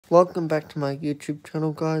Welcome back to my YouTube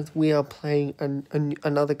channel, guys. We are playing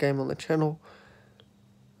another game on the channel.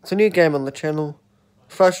 It's a new game on the channel.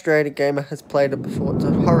 Frustrated Gamer has played it before. It's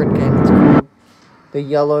a horrid game. It's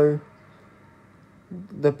called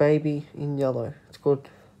The Baby in Yellow. It's called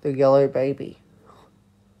The Yellow Baby.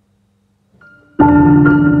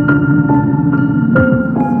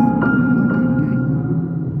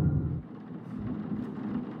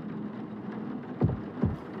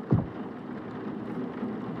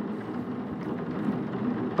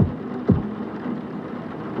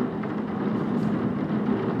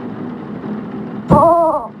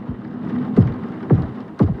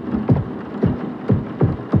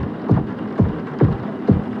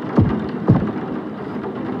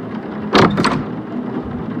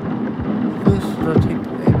 I'll take the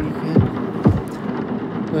baby again.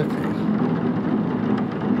 Okay.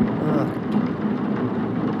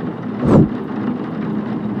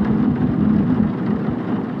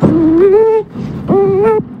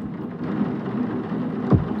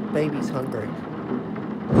 Baby's hungry.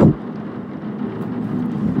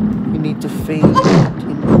 You need to feed him.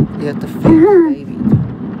 You have to feed the baby.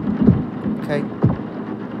 Okay.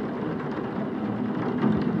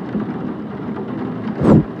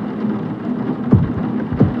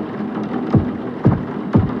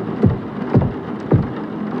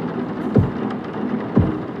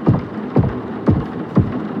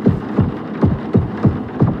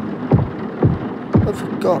 I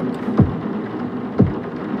forgot.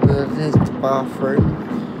 There's the bathroom.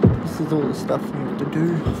 This is all the stuff we have to do.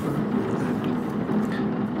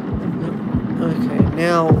 Okay,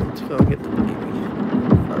 now let's go get the baby.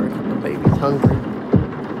 I reckon the baby's hungry.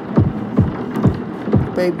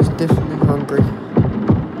 The baby's definitely hungry.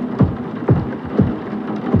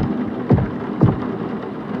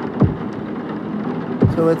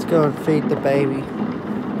 So let's go and feed the baby.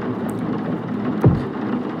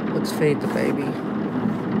 Let's feed the baby.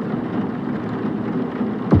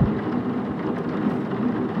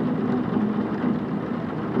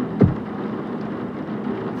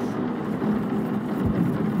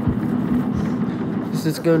 This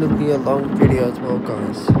is going to be a long video as well,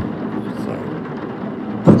 guys. So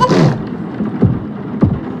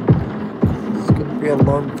this is going to be a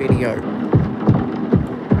long video.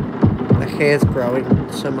 My hair's growing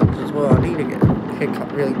so much as well. I need to get a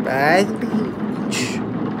haircut really bad.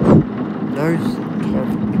 Nose,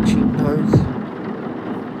 itchy nose.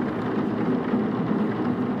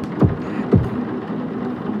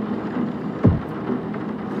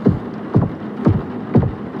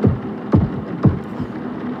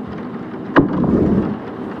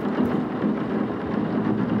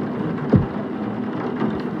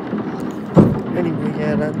 Anyway,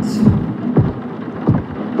 yeah, that's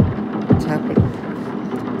what's happened.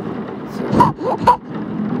 So,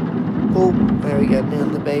 oh, there we go. Now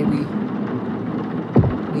the baby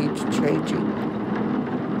needs changing.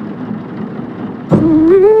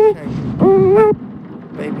 Okay.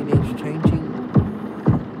 Baby needs changing.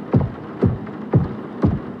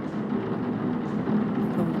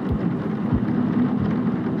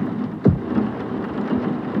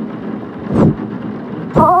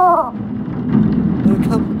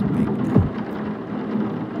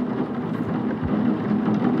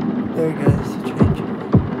 There he goes, changing.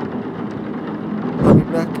 I'll be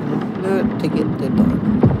back in a minute to get the dog.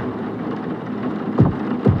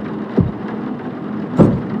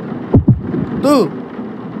 Oh!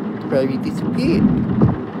 The baby disappeared.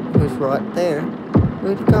 It was right there.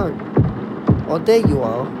 Where'd it go? Oh, there you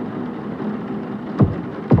are.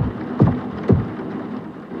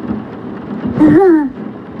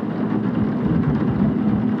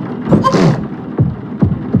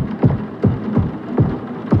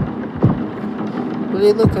 What are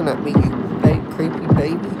you looking at me, you creepy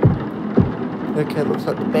baby? Okay, looks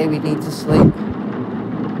like the baby needs to sleep.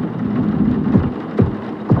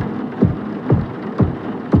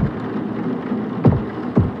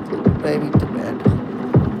 Put the baby to bed.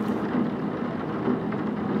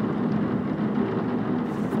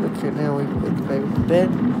 Okay, now we put the baby to bed.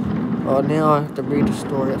 Oh, now I have to read a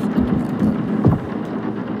story after that.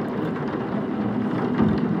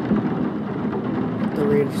 I have to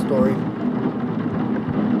read a story.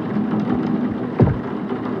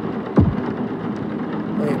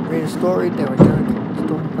 Read a story, there we go,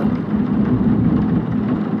 story button.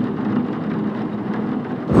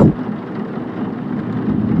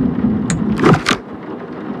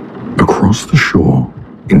 Across the shore,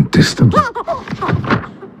 in distant,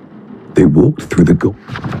 they walked through the gulf.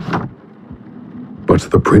 But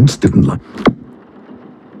the prince didn't like.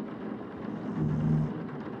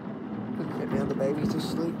 Okay, now the baby's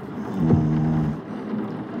asleep.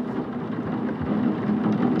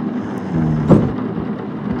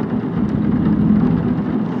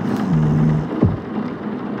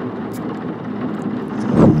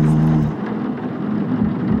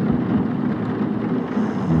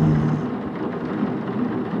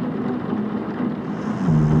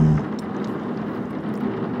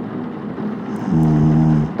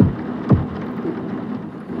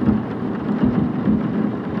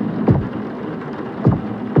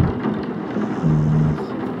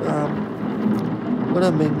 What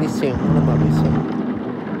am I missing? What am I missing?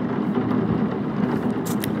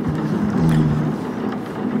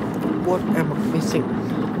 What am I missing?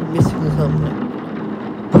 I'm missing something.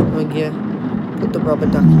 Oh yeah. Put the rubber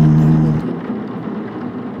ducky in there.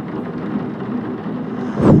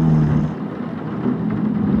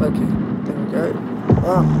 Okay, there we go.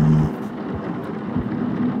 Ah.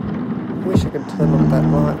 Wish I could turn off that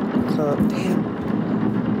light. I can't. Damn.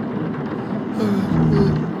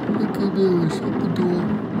 I can never shut the door.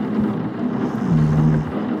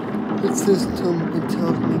 It says it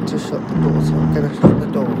tells me to shut the door, so I'm gonna shut the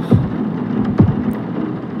door.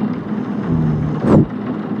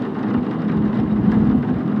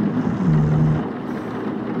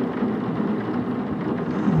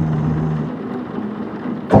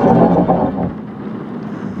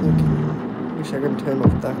 Okay. Wish I could turn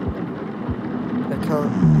off that. I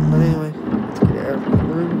can't. But anyway, let's get out of the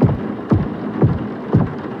room.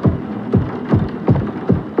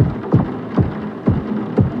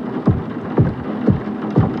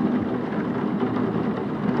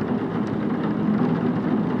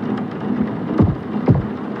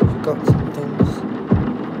 Got some things.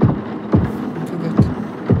 I forget.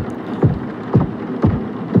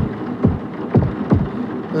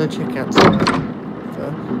 I'm gonna check outside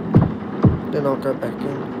first. Then I'll go back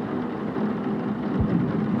in.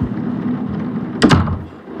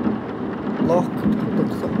 Locked.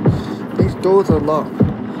 Looks like these doors are locked.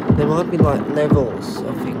 There might be like levels,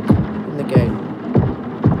 I think, in the game.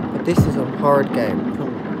 But this is a horrid game.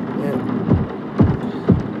 Yeah.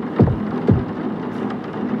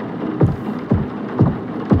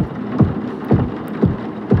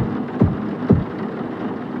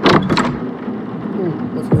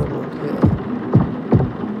 What's going on here?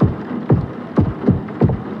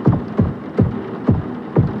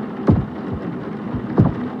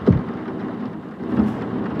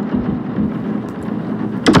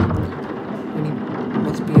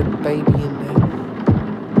 Must be a baby in there.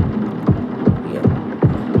 Yeah.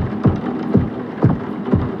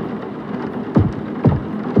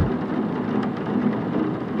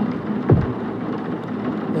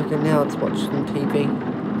 Okay, now it's watching TV.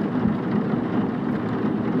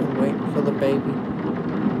 Wait for the baby.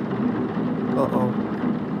 Uh-oh.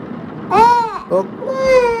 Oh!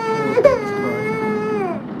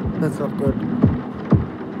 That's not good.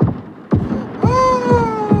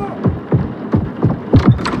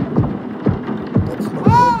 That's not good.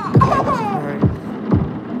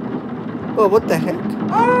 Oh, what the heck?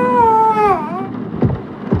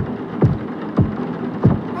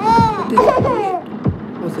 This is weird.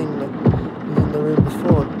 Was in the room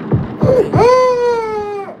before.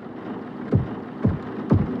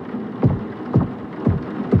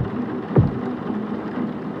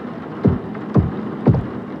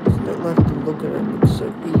 Like to look at it, it's so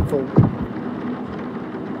evil.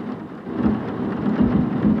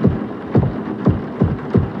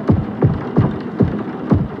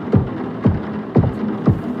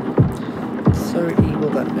 It's so evil,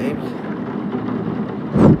 that baby.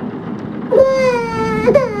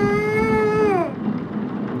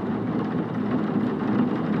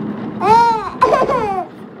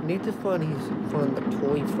 I need to find the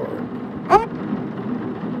toy for it.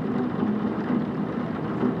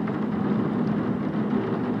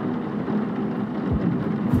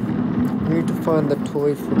 I need to find the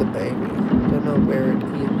toy for the baby. Don't know where it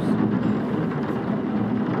is.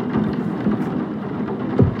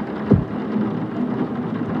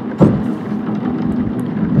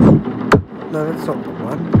 No, that's not the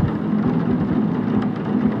one.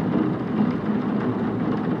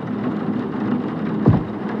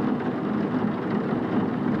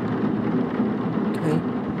 Okay.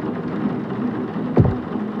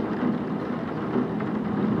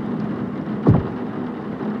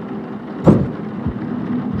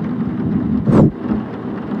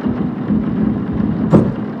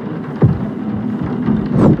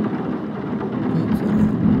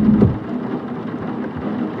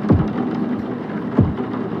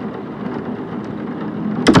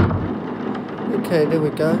 Okay, there we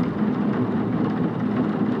go.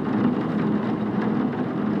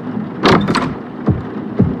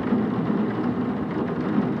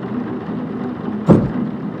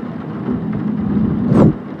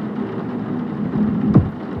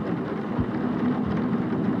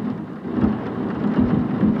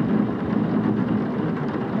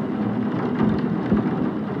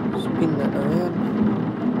 Spin that around.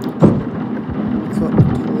 It's not the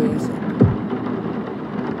toy, is it?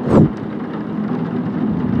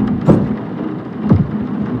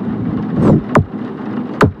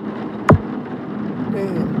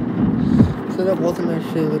 So that wasn't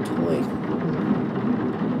actually the toy.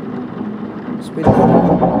 window.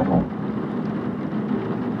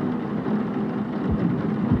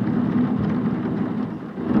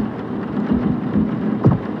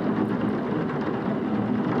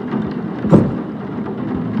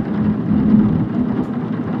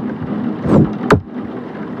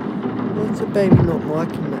 What's the baby not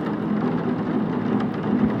liking that?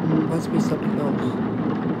 Must be something else.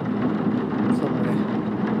 Somewhere.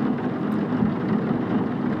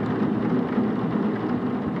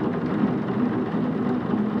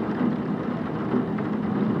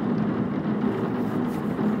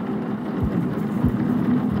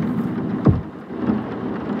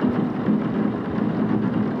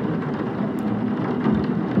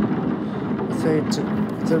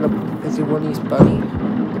 So is it Winnie's bunny?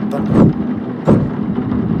 The bunny?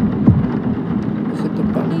 Is it the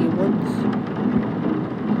bunny he wants?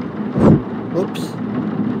 Whoops.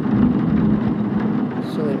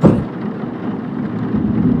 Silly me.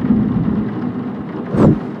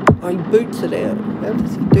 Oh, he boots it out. How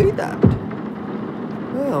does he do that?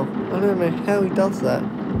 Wow, I don't know how he does that.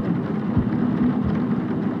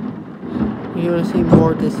 If you want to see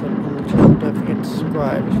more of this on the channel, don't forget to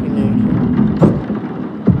subscribe if you're new here.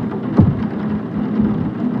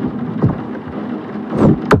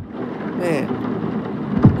 Man,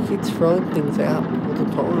 he keeps throwing things out all the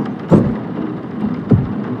time.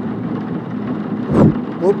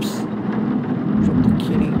 Whoops. Dropped the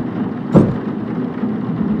kitty.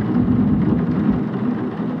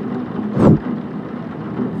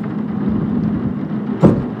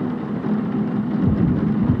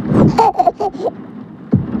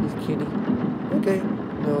 He's kitty. Okay,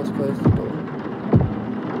 now let's close the door.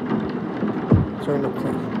 Sorry, not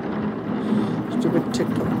close. Stupid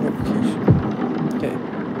TikTok notification. Okay.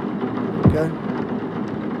 Here we go.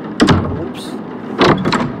 Whoops.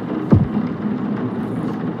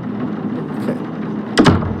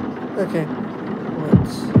 Okay.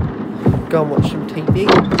 Let's go and watch some TV.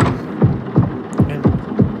 And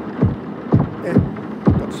yeah,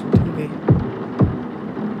 watch some TV.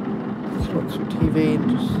 Let's watch some TV and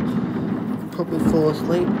just probably fall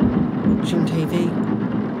asleep watching TV.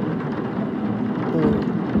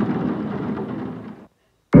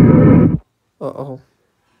 Uh-oh.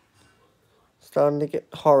 Starting to get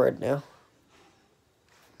horrid now.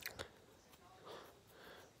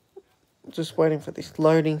 Just waiting for this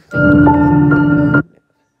loading thing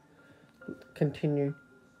to continue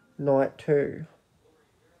night 2.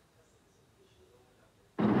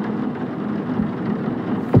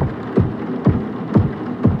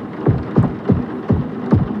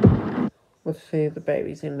 Let's see if the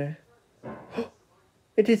baby's in there.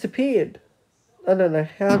 It disappeared. I don't know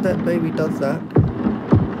how that baby does that.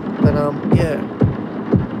 But yeah.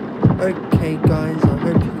 Okay guys, I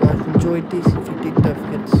hope you guys enjoyed this. If you did, don't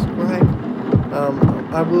forget to subscribe.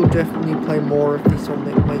 I will definitely play more of this on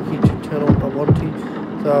my YouTube channel if I want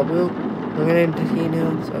to. So I will. I'm going to end it here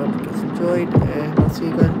now. So I hope you guys enjoyed, and I'll see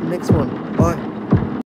you guys in the next one. Bye.